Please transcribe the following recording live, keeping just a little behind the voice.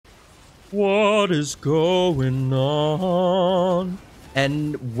What is going on?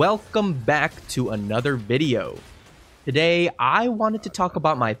 And welcome back to another video. Today, I wanted to talk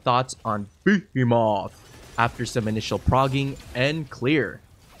about my thoughts on Behemoth after some initial progging and clear.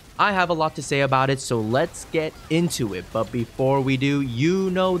 I have a lot to say about it, so let's get into it. But before we do,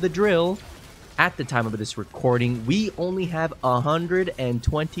 you know the drill. At the time of this recording, we only have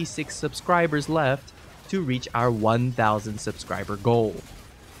 126 subscribers left to reach our 1,000 subscriber goal.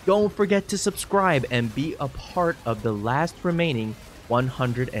 Don't forget to subscribe and be a part of the last remaining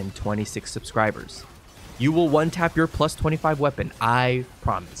 126 subscribers. You will one-tap your plus 25 weapon, I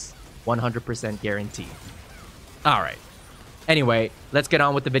promise. 100% guarantee. Alright. Anyway, let's get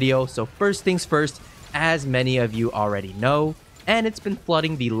on with the video. So first things first, as many of you already know, and it's been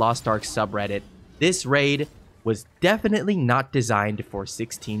flooding the Lost Ark subreddit, this raid was definitely not designed for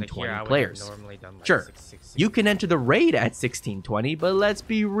 1620 players. Sure, you can enter the raid at 1620, but let's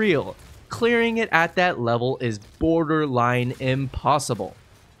be real. Clearing it at that level is borderline impossible.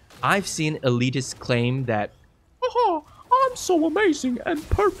 I've seen elitists claim that, "Haha, I'm so amazing and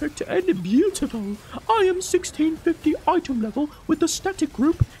perfect and beautiful. I am 1650 item level with a static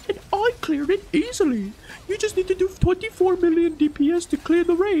group and I cleared it easily. You just need to do 24 million DPS to clear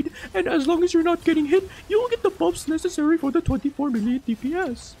the raid, and as long as you're not getting hit, you'll get the buffs necessary for the 24 million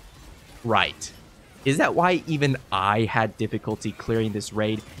DPS. Right. Is that why even I had difficulty clearing this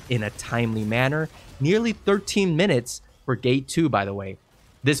raid in a timely manner? Nearly 13 minutes for Gate 2, by the way.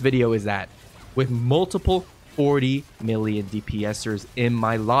 This video is that, with multiple 40 million DPSers in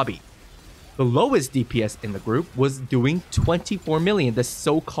my lobby. The lowest DPS in the group was doing 24 million, the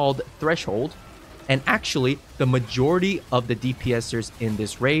so-called threshold, and actually the majority of the DPSers in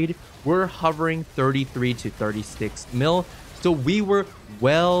this raid were hovering 33 to 36 mil, so we were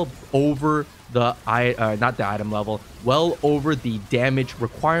well over the not the item level, well over the damage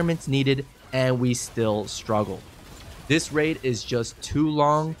requirements needed, and we still struggled. This raid is just too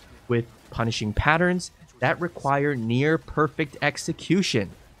long with punishing patterns that require near perfect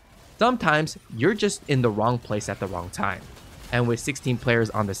execution. Sometimes you're just in the wrong place at the wrong time, and with 16 players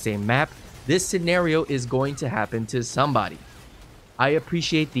on the same map, this scenario is going to happen to somebody. I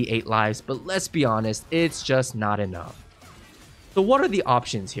appreciate the 8 lives, but let's be honest, it's just not enough. So what are the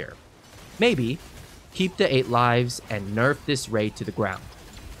options here? Maybe keep the 8 lives and nerf this raid to the ground.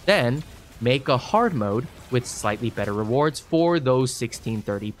 Then make a hard mode with slightly better rewards for those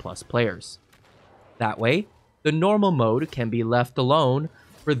 1630 plus players. That way, the normal mode can be left alone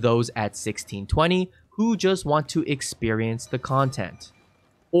for those at 1620 who just want to experience the content.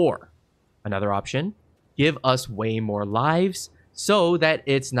 Or, another option, give us way more lives so that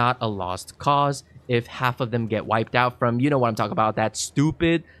it's not a lost cause if half of them get wiped out from, you know what I'm talking about, that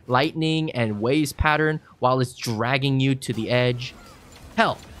stupid lightning and waves pattern while it's dragging you to the edge.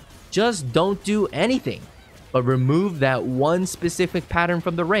 Hell, just don't do anything, but remove that one specific pattern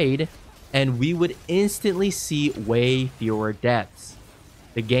from the raid, and we would instantly see way fewer deaths.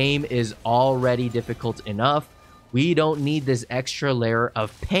 The game is already difficult enough. We don't need this extra layer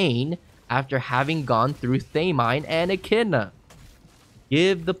of pain after having gone through Thamine and Echidna.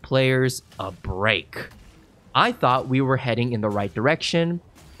 Give the players a break. I thought we were heading in the right direction,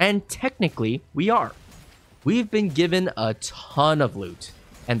 and technically we are. We've been given a ton of loot,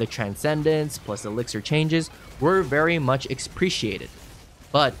 and the Transcendence plus Elixir changes were very much appreciated.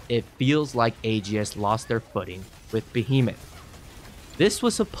 But it feels like AGS lost their footing with Behemoth. This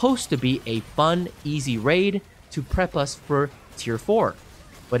was supposed to be a fun, easy raid to prep us for tier 4,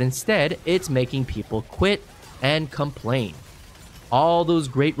 but instead it's making people quit and complain. All those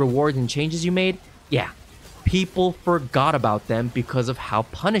great rewards and changes you made, yeah, people forgot about them because of how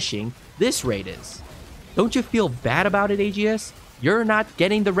punishing this raid is. Don't you feel bad about it, AGS? You're not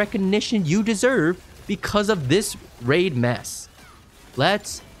getting the recognition you deserve because of this raid mess.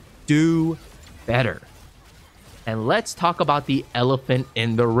 Let's do better. And let's talk about the elephant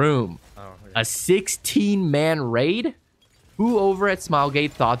in the room. A 16-man raid? Who over at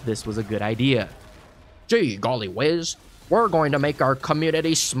Smilegate thought this was a good idea? Gee golly whiz, we're going to make our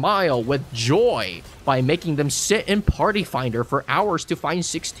community smile with joy by making them sit in Party Finder for hours to find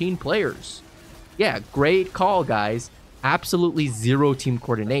 16 players. Yeah, great call, guys. Absolutely zero team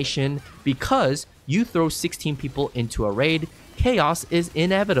coordination. Because you throw 16 people into a raid, chaos is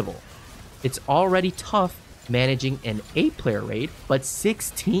inevitable. It's already tough managing an 8-player raid, but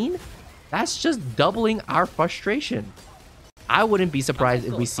 16? That's just doubling our frustration. I wouldn't be surprised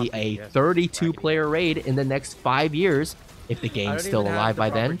if we see a 32-player raid in the next 5 years, if the game's still alive by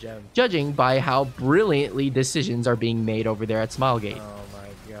then, judging by how brilliantly decisions are being made over there at Smilegate. Oh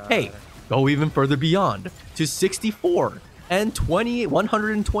my god. Hey, go even further beyond, to 64, and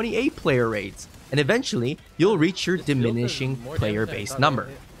 128 player raids. And eventually, you'll reach your diminishing player base number.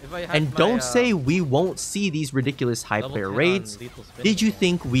 And don't say we won't see these ridiculous high player raids. Did you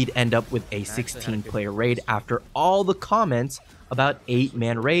think we'd end up with a 16 player raid after all the comments about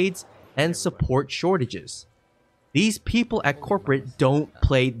 8-man raids and support shortages? These people at corporate don't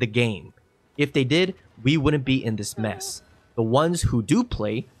play the game. If they did, we wouldn't be in this mess. The ones who do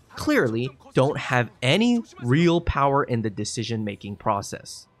play clearly don't have any real power in the decision-making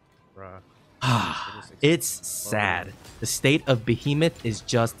process. It's sad. The state of Behemoth is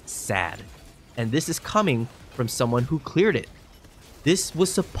just sad. And this is coming from someone who cleared it. This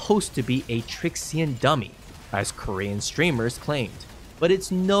was supposed to be a Trixian dummy, as Korean streamers claimed. But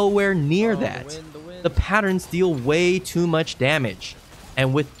it's nowhere near that. The patterns deal way too much damage.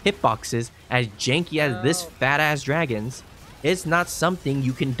 And with hitboxes as janky as this fat-ass dragon's, it's not something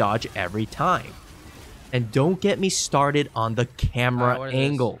you can dodge every time. And don't get me started on the camera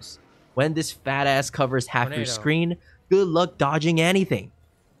angles. When this fat ass covers half your screen, good luck dodging anything.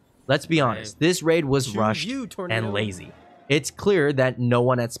 Let's be honest, this raid was rushed and lazy. It's clear that no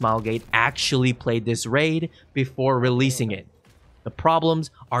one at Smilegate actually played this raid before releasing it. The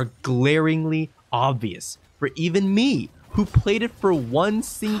problems are glaringly obvious for even me, who played it for one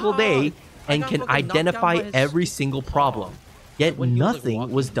single day and can identify every single problem. Yet nothing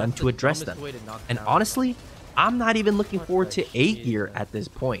was done to address them. And honestly, I'm not even looking forward to 8 gear at this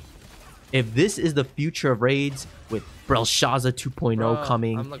point. If this is the future of raids, with Belshazzar 2.0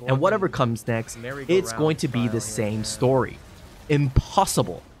 coming, and whatever comes next, it's going to be the same story.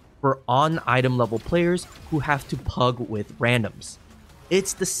 Impossible for on-item level players who have to pug with randoms.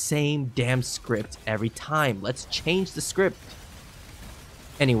 It's the same damn script every time. Let's change the script.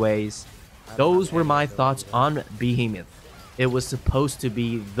 Anyways, those were my thoughts on Behemoth. It was supposed to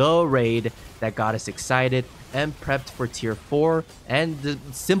be the raid that got us excited and prepped for tier 4 and the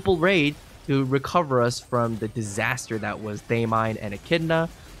simple raid to recover us from the disaster that was Thamine and Echidna,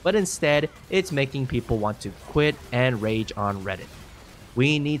 but instead it's making people want to quit and rage on Reddit.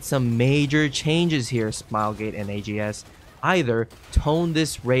 We need some major changes here, Smilegate and AGS. Either tone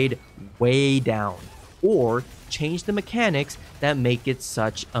this raid way down or change the mechanics that make it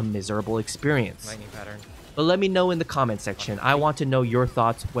such a miserable experience. Lightning pattern. But let me know in the comment section. I want to know your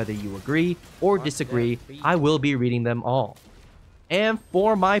thoughts, whether you agree or disagree. I will be reading them all. And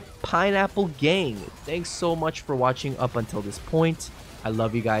for my Pineapple gang, thanks so much for watching up until this point. I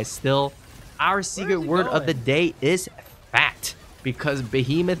love you guys still. Our secret word of the day is fat, because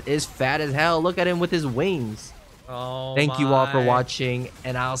Behemoth is fat as hell. Look at him with his wings. Thank you all for watching,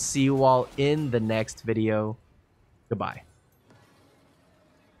 and I'll see you all in the next video. Goodbye.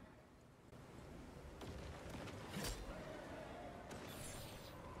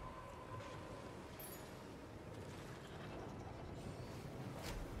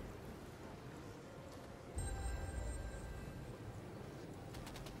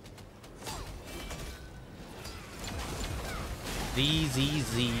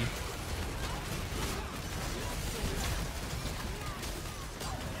 ZZZ.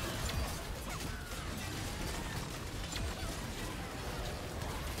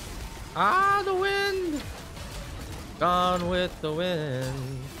 Ah, the wind! Gone with the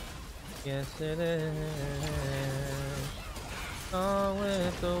wind. Yes, it is. Gone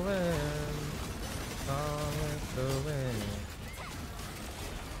with the wind. Gone with the wind.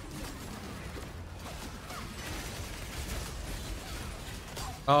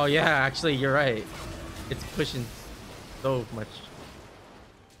 Oh yeah, actually you're right. It's pushing so much.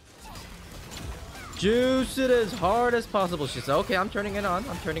 Juice it as hard as possible. She said, okay, I'm turning it on.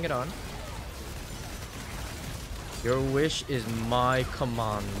 I'm turning it on. Your wish is my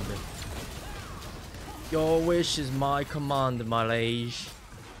command. Your wish is my command, my liege.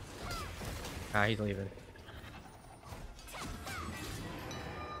 Ah, he's leaving.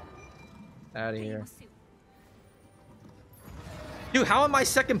 Out of here. Dude, how am I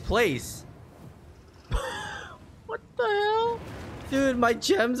second place? What the hell? Dude, my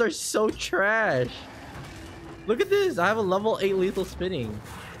gems are so trash. Look at this. I have a level 8 lethal spinning.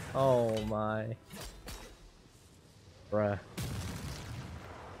 Oh my. Bruh.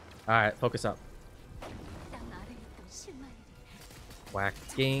 Alright, focus up.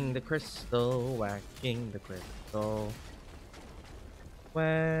 Whacking the crystal, whacking the crystal.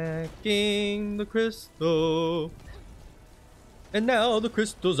 Whacking the crystal. And now the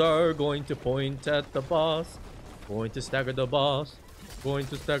crystals are going to point at the boss. Going to stagger the boss. Going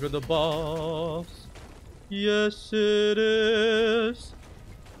to stagger the boss. Yes, it is.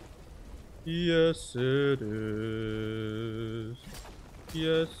 Yes, it is.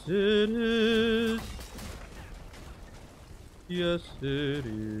 Yes, it is. Yes, it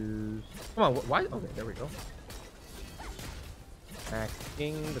is. Come on, why? Okay, there we go.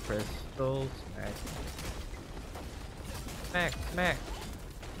 Smacking the crystals. Smack. Smack, smack.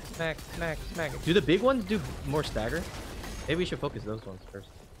 Smack, smack, smack. Do the big ones do more stagger? Maybe we should focus those ones first.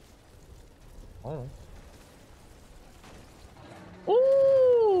 Oh.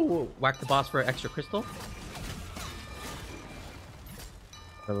 Ooh! Whack the boss for extra crystal.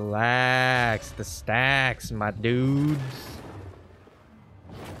 Relax. The stacks, my dudes.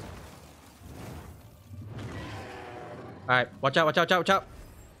 Alright, watch out, watch out, watch out, watch out.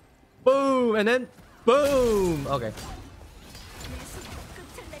 Boom! And then boom! Okay.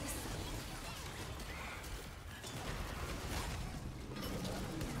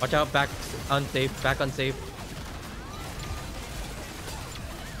 Watch out, back unsafe, back unsafe.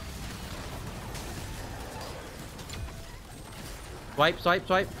 Swipe, swipe,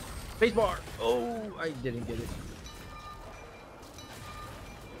 swipe. Spacebar. Oh, I didn't get it.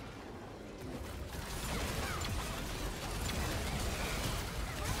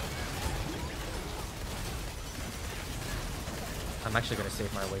 I'm actually gonna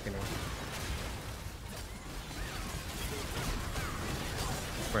save my awakening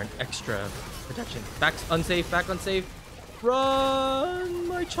for an extra protection. Back unsafe, back unsafe. Run,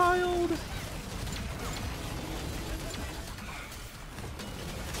 my child.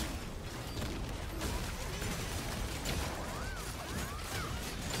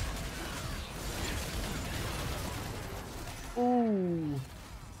 Ooh.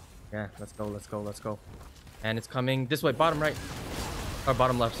 Yeah, let's go, let's go, let's go. And it's coming this way, bottom right. Or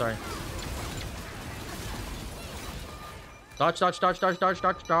bottom left, sorry. Dodge, dodge, dodge, dodge, dodge,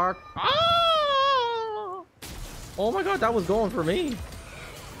 dodge, dodge. Ah! Oh my god, that was going for me.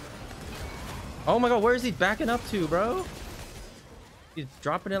 Oh my god, where is he backing up to, bro? He's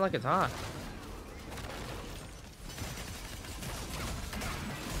dropping it like it's hot.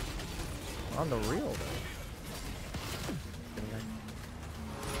 On the real, though.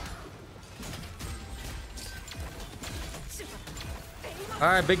 All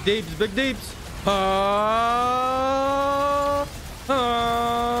right, big deeps, big deeps.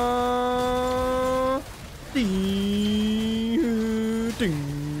 Ding, ding,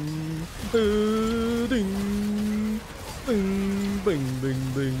 ding, bing, bing, bing,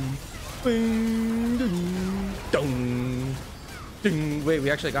 bing, bing, ding, dong, ding. Wait, we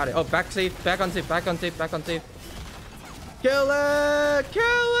actually got it. Oh, back safe, back on safe, back on safe, back on safe. Kill it, kill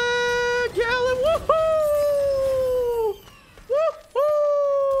it, kill it! Woohoo!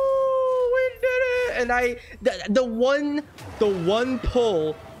 And the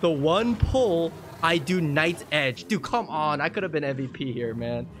one pull I do Knight's Edge. Dude, come on, I could have been MVP here,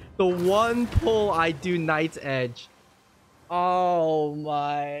 man. The one pull I do Knight's Edge. Oh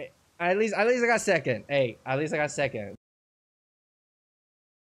my. At least I got second. Hey, at least I got second.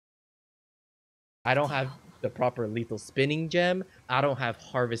 I don't have the proper lethal spinning gem. I don't have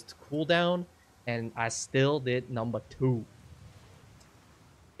harvest cooldown, and I still did number 2.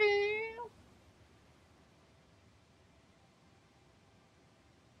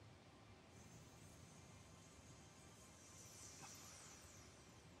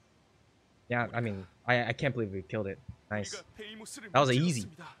 Yeah, I mean, I can't believe we killed it. Nice. That was easy.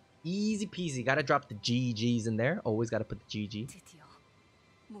 Easy peasy. Gotta drop the GGs in there. Always gotta put the GG.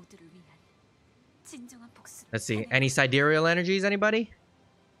 Let's see. Any sidereal energies, anybody?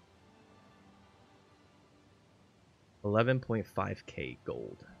 11.5k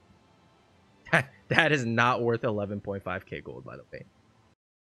gold. That is not worth 11.5k gold, by the way.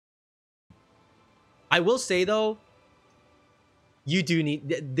 I will say, though, you do need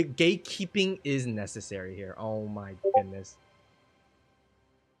the gatekeeping is necessary here. Oh my goodness.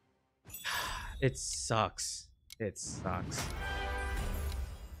 It sucks. It sucks.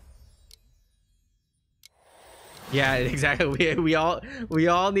 Yeah, exactly. We all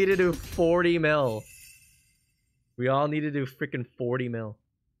need to do 40 mil. We all need to do freaking 40 mil.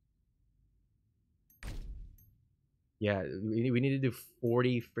 Yeah, we need to do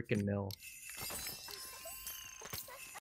 40 freaking mil.